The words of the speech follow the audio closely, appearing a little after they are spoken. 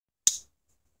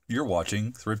You're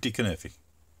watching Thrifty Kaniffy.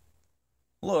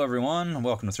 Hello everyone,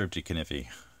 welcome to Thrifty Kaniffy.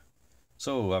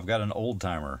 So I've got an old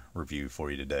timer review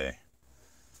for you today.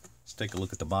 Let's take a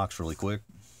look at the box really quick.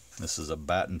 This is a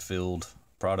batten-filled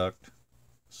product,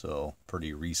 so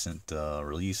pretty recent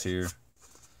release here.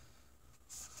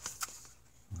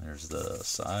 There's the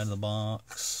side of the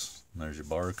box, there's your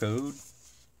barcode,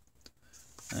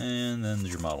 and then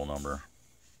there's your model number,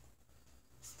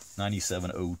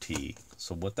 97OT.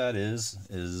 So what that is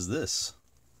this.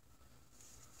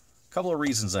 A couple of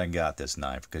reasons I got this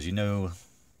knife, because you know,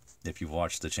 if you've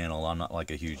watched the channel, I'm not like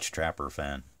a huge trapper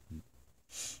fan.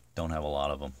 Don't have a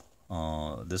lot of them.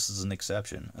 This is an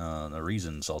exception. The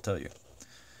reasons I'll tell you.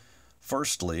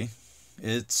 Firstly,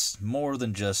 it's more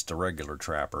than just a regular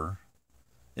trapper.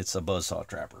 It's a buzzsaw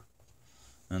trapper.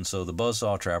 And so the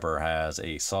buzzsaw trapper has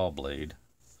a saw blade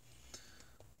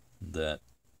that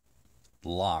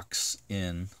locks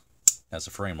in as a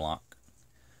frame lock,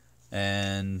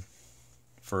 and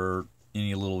for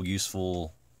any little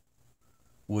useful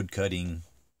wood cutting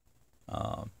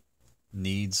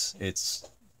needs, it's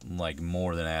like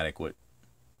more than adequate.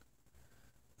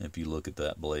 If you look at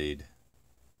that blade,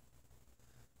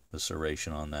 the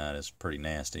serration on that is pretty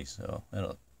nasty, so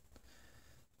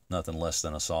nothing less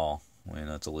than a saw. I mean,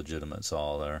 that's a legitimate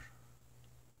saw there.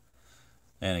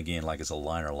 And again, like, it's a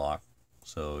liner lock,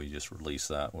 so you just release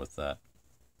that with that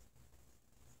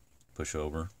push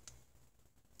over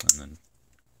and then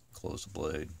close the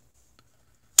blade.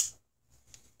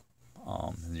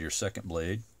 Your second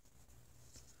blade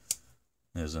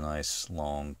is a nice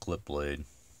long clip blade.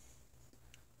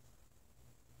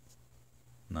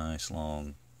 Nice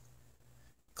long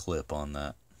clip on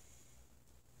that.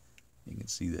 You can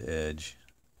see the edge.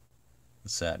 The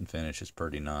satin finish is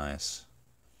pretty nice,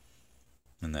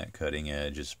 and that cutting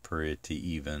edge is pretty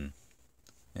even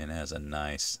and has a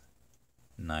nice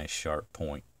sharp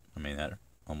point. I mean, that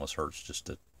almost hurts just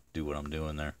to do what I'm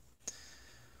doing there.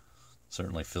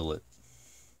 Certainly feel it.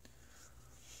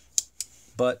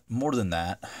 But more than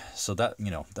that, so that, you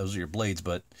know, those are your blades,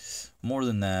 but more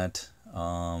than that,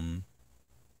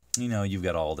 you know, you've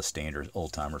got all the standard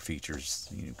old-timer features.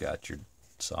 You've got your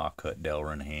saw cut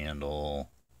Delrin handle.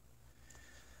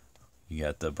 You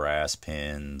got the brass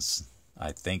pins.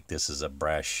 I think this is a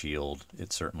brass shield.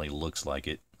 It certainly looks like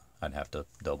it. I'd have to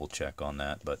double check on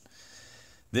that, but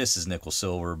this is nickel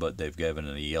silver, but they've given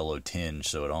it a yellow tinge,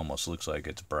 so it almost looks like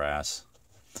it's brass.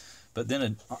 But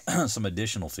then some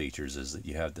additional features is that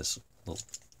you have this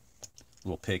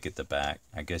little pick at the back.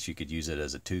 I guess you could use it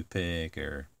as a toothpick,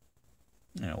 or,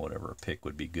 you know, whatever a pick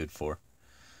would be good for.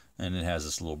 And it has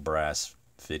this little brass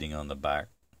fitting on the back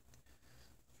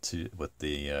with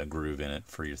the groove in it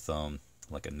for your thumb,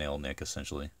 like a nail nick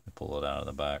essentially. You pull it out of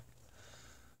the back,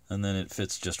 and then it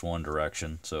fits just one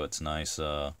direction, so it's nice,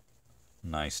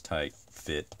 nice tight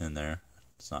fit in there.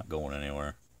 It's not going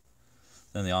anywhere.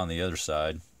 Then on the other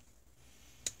side,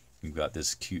 you've got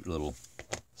this cute little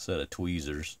set of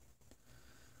tweezers.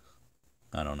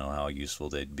 I don't know how useful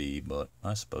they'd be, but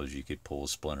I suppose you could pull a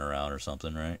splinter out or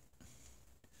something, right?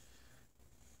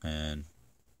 And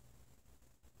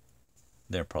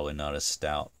they're probably not as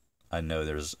stout. I know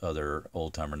there's other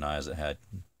old-timer knives that had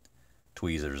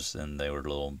tweezers and they were a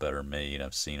little better made.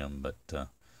 I've seen them, but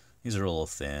these are a little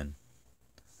thin.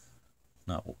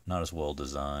 Not as well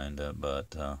designed,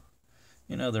 but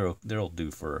you know, they'll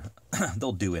do for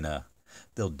they'll do in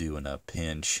a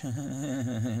pinch.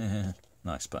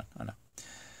 Nice pun, I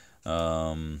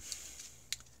know.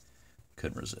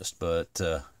 Couldn't resist, but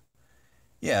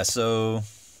yeah. So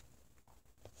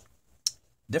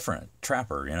different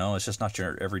trapper, you know. It's just not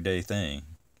your everyday thing.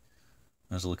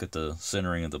 Let's look at the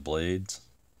centering of the blades.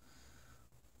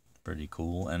 Pretty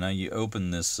cool. And now you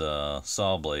open this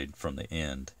saw blade from the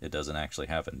end. It doesn't actually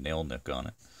have a nail nick on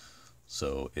it,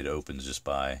 so it opens just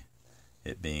by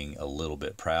it being a little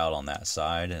bit proud on that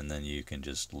side, and then you can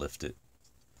just lift it.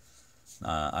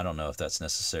 I don't know if that's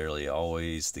necessarily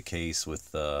always the case with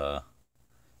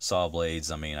saw blades.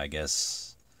 I mean, I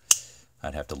guess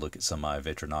I'd have to look at some of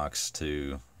my Victorinox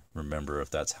to remember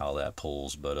if that's how that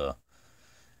pulls, but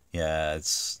yeah,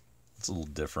 it's a little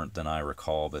different than I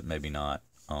recall, but maybe not.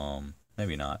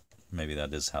 Maybe not. Maybe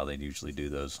that is how they usually do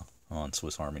those on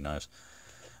Swiss Army knives.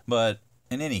 But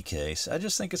in any case, I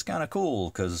just think it's kind of cool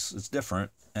because it's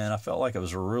different, and I felt like it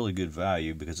was a really good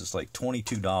value because it's like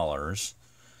 $22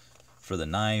 for the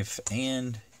knife,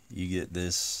 and you get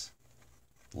this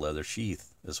leather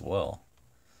sheath as well.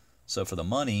 So for the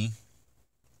money,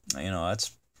 you know,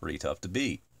 that's pretty tough to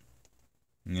beat.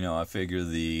 You know, I figure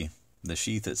the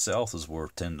sheath itself is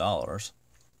worth $10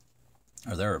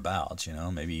 or thereabouts, you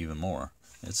know, maybe even more.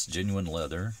 It's genuine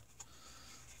leather,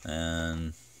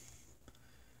 and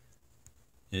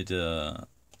It you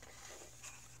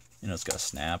know, it's got a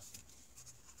snap,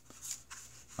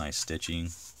 nice stitching.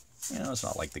 You know, it's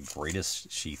not like the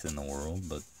greatest sheath in the world,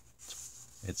 but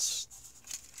it's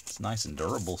nice and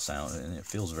durable sound, and it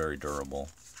feels very durable.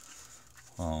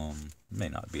 May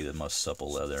not be the most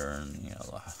supple leather and, you know,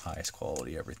 the highest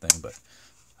quality everything, but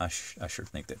I sure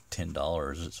think that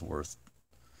 $10 is worth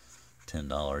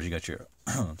 $10. You got your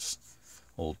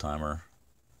old timer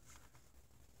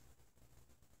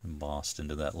embossed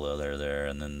into that leather there,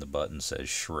 and then the button says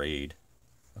Schrade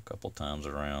a couple times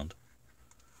around.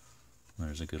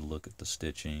 There's a good look at the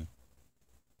stitching.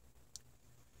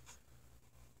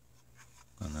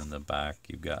 And then the back,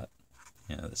 you've got,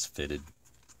 you know, this fitted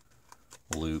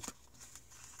loop,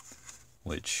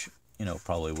 which, you know,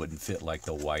 probably wouldn't fit like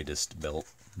the widest belt,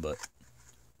 but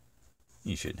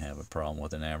you shouldn't have a problem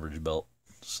with an average belt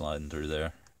sliding through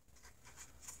there.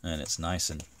 And it's nice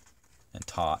and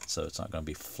taut, so it's not going to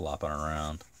be flopping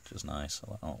around, which is nice.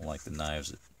 I don't like the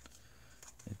knives that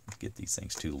get these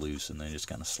things too loose and they just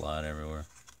kind of slide everywhere.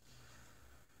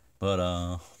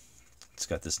 But it's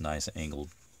got this nice angled,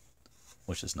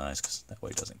 which is nice because that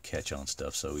way it doesn't catch on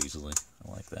stuff so easily.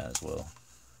 I like that as well.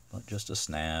 But just a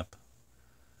snap,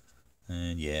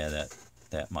 and yeah,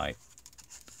 that might,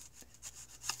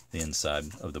 the inside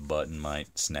of the button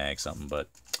might snag something. But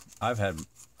I've had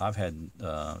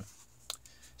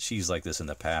sheaths like this in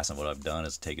the past, and what I've done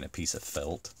is taken a piece of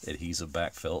felt, adhesive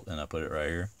back felt, and I put it right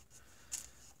here,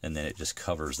 and then it just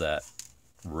covers that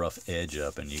rough edge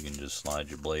up, and you can just slide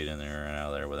your blade in there and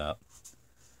out of there without,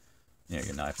 you know,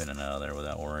 your knife in and out of there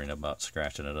without worrying about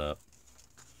scratching it up.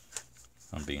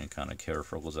 I'm being kind of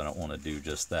careful because I don't want to do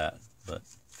just that, but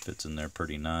fits in there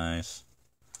pretty nice.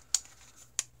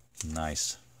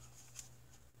 Nice.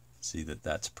 See that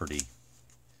that's pretty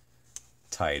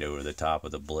tight over the top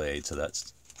of the blade, so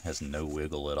that's has no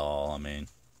wiggle at all. I mean,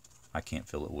 I can't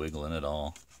feel it wiggling at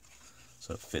all,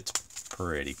 so it fits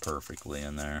pretty perfectly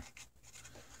in there.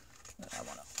 I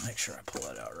want to make sure I pull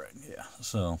that out right. Yeah.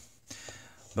 So,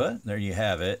 but there you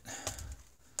have it.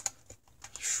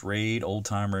 Schrade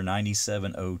Oldtimer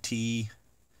 97 OT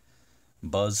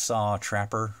Buzzsaw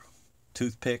Trapper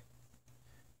toothpick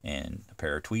and a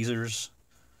pair of tweezers.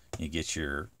 You get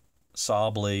your saw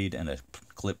blade and a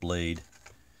clip blade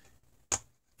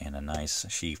and a nice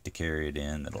sheath to carry it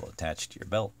in that'll attach to your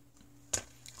belt.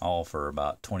 All for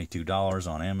about $22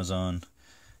 on Amazon.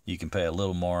 You can pay a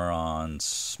little more on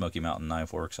Smoky Mountain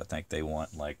Knife Works. I think they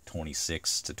want like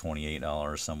 $26 to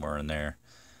 $28, somewhere in there.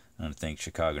 And I think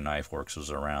Chicago Knife Works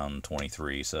was around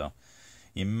 $23. So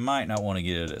you might not want to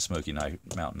get it at Smoky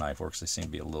Mountain Knife Works. They seem to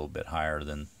be a little bit higher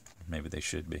than maybe they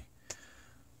should be.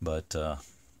 But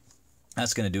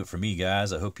that's going to do it for me,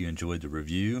 guys. I hope you enjoyed the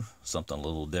review. Something a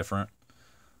little different.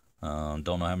 Don't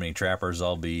know how many trappers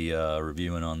I'll be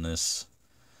reviewing on this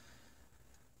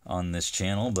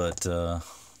channel, but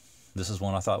this is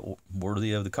one I thought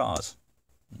worthy of the cause.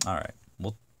 All right.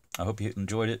 Well, I hope you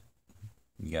enjoyed it.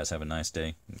 You guys have a nice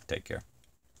day. Take care.